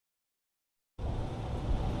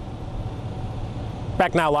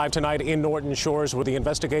Back now live tonight in Norton Shores with the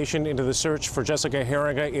investigation into the search for Jessica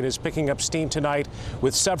Heeringa. It is picking up steam tonight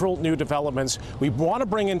with several new developments. We want to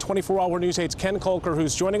bring in 24-hour News 8's Ken Kolker,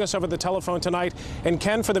 who's joining us over the telephone tonight. And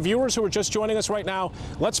Ken, for the viewers who are just joining us right now,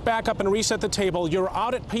 let's back up and reset the table. You're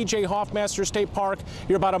out at PJ Hoffmaster State Park.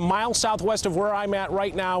 You're about a mile southwest of where I'm at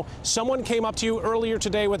right now. Someone came up to you earlier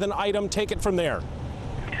today with an item. Take it from there.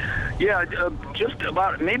 Yeah, just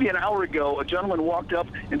about maybe an hour ago, a gentleman walked up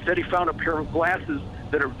and said he found a pair of glasses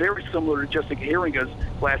that are very similar to Jessica Heeringa's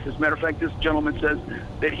glasses. Matter of fact, this gentleman says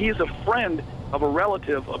that he is a friend of a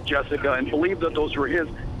relative of Jessica and believed that those were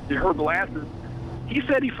her glasses. He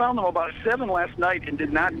said he found them about 7 last night and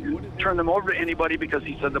did not turn them over to anybody because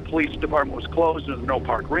he said the police department was closed and there's no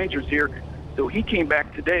park rangers here. So he came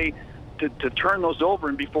back today to turn those over,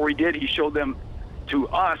 and before he did, he showed them to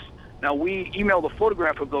us. Now, we emailed a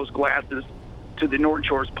photograph of those glasses to the Norton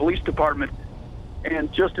Shores Police Department,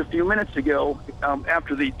 and just a few minutes ago,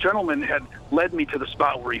 after the gentleman had led me to the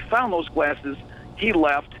spot where he found those glasses, he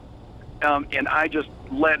left, and I just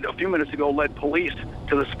a few minutes ago, led police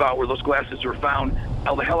to the spot where those glasses were found.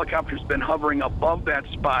 Now, the helicopter's been hovering above that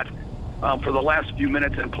spot for the last few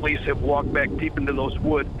minutes, and police have walked back deep into those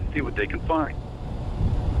woods to see what they can find.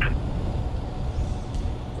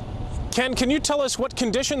 Ken, can you tell us what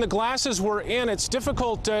condition the glasses were in? It's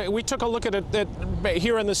difficult. We took a look at it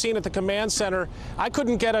here in the scene at the command center. I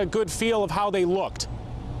couldn't get a good feel of how they looked.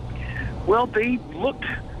 Well, they looked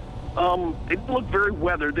very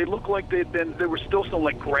weathered. They looked like there was still some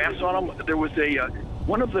like grass on them. There was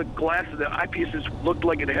one of the glasses, the eyepieces looked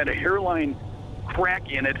like it had a hairline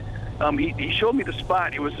crack in it. He showed me the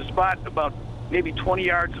spot. It was a spot about maybe 20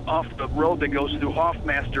 yards off the road that goes through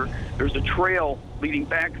Hoffmaster. There's a trail leading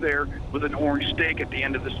back there with an orange stake at the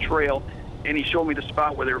end of this trail, and he showed me the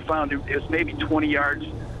spot where they were found. It was maybe 20 yards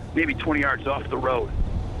off the road.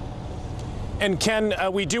 And Ken,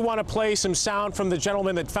 we do want to play some sound from the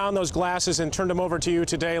gentleman that found those glasses and turned them over to you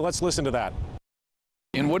today. Let's listen to that.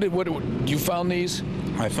 And what you found these?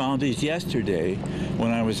 I found these yesterday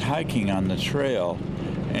when I was hiking on the trail,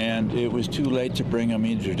 and it was too late to bring them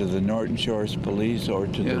either to the Norton Shores Police or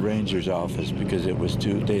to the Ranger's office because they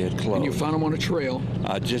had closed. And you found them on a trail?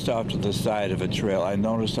 Just off to the side of a trail. I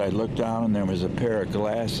looked down and there was a pair of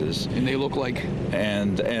glasses. And they look like?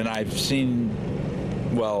 And I've seen,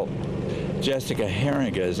 well, Jessica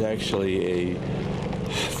Heeringa is actually a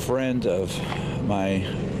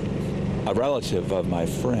relative of my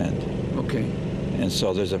friend. Okay. And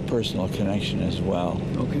so there's a personal connection as well.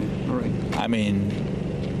 Okay, all right. I mean,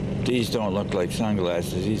 these don't look like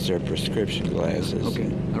sunglasses. These are prescription glasses.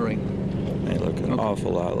 Okay, all right. They look an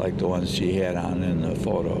awful lot like the ones she had on in the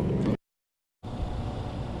photo.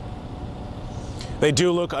 They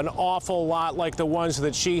do look an awful lot like the ones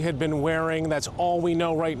that she had been wearing. That's all we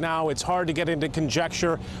know right now. It's hard to get into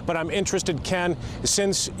conjecture, but I'm interested, Ken,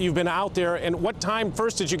 since you've been out there, and what time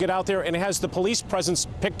first did you get out there, and has the police presence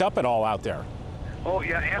picked up at all out there? Oh,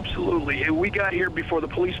 yeah, absolutely. We got here before the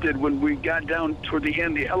police did. When we got down toward the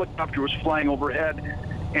end, the helicopter was flying overhead,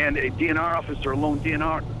 and a DNR officer, a lone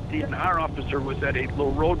DNR officer, was at a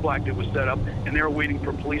little roadblock that was set up, and they were waiting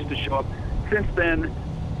for police to show up. Since then,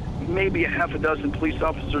 maybe a half a dozen police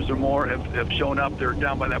officers or more have shown up. They're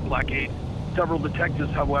down by that blockade. Several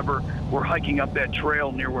detectives, however, were hiking up that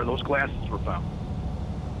trail near where those glasses were found.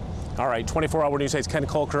 All right, 24-hour News 8's Ken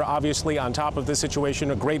Kolker, obviously on top of this situation,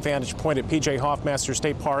 a great vantage point at PJ Hoffmaster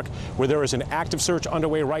State Park, where there is an active search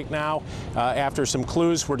underway right now after some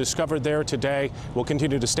clues were discovered there today. We'll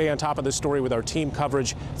continue to stay on top of this story with our team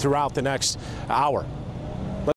coverage throughout the next hour.